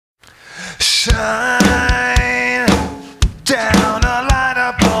Shine down a light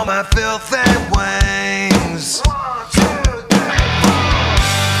up on my filthy wings. 1, 2, 3,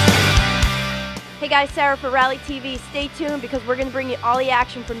 4. Hey guys, Sarah for Rally TV. Stay tuned because we're going to bring you all the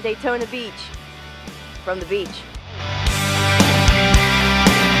action from Daytona Beach. From the beach.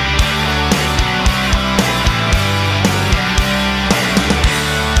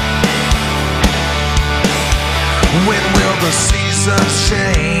 When will the seasons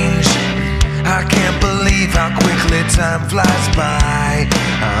change? I can't believe how quickly time flies by.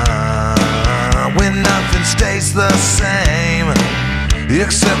 When nothing stays the same,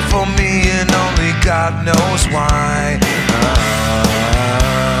 except for me and only God knows why.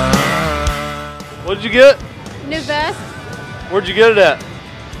 What did you get? New vest. Where'd you get it at?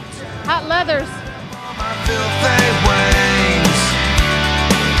 Hot Leathers. My filthy wings.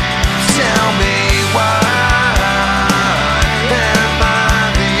 Tell me why.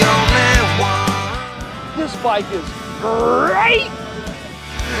 This bike is great!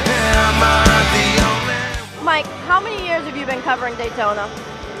 Am I the only? Mike, how many years have you been covering Daytona?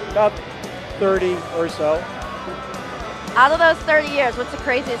 About 30 or so. Out of those 30 years, what's the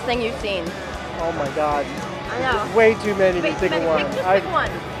craziest thing you've seen? Oh my God. I know. Way too many Way to too pick many. one. Just pick one.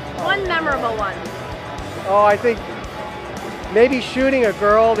 One memorable one. Oh, I think maybe shooting a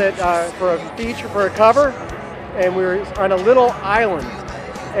girl that for a feature, for a cover, and we were on a little island.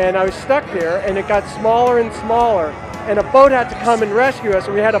 And I was stuck there, and it got smaller and smaller, and a boat had to come and rescue us,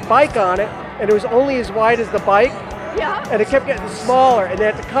 and we had a bike on it, and it was only as wide as the bike, Yeah. and it kept getting smaller, and they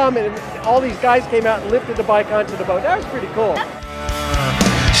had to come, and all these guys came out and lifted the bike onto the boat. That was pretty cool.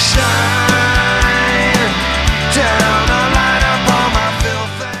 Shine down a light up on my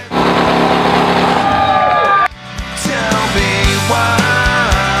filthy. Tell me why.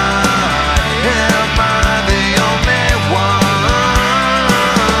 Am I the only one?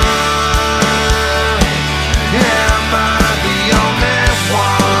 Am I the only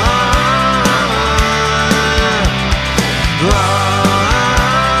one?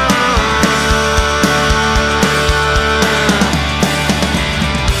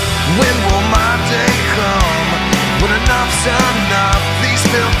 When will my day come? When enough's enough? These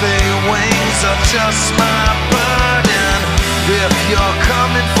filthy wings are just my burden. If you're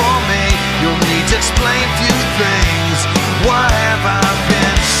coming for me, you'll need to explain few things. Why have I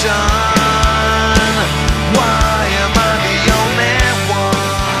been shunned? Why am I the only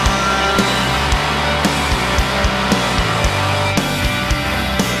one?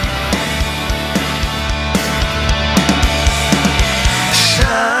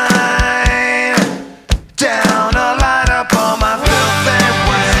 Shine down a light up on my filthy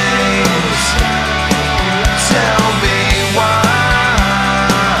wings. Tell me why.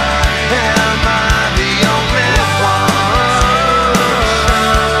 Am I the only one?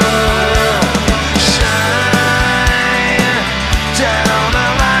 Shine down a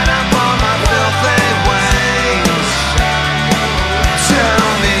light up on my filthy wings. Tell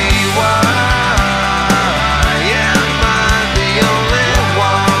me why. Am I the only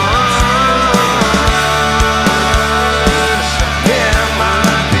one? Am I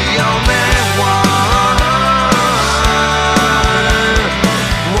the only one?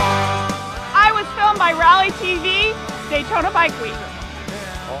 I was filmed by Rally TV, Daytona Bike Week.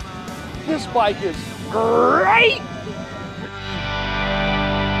 This bike is great!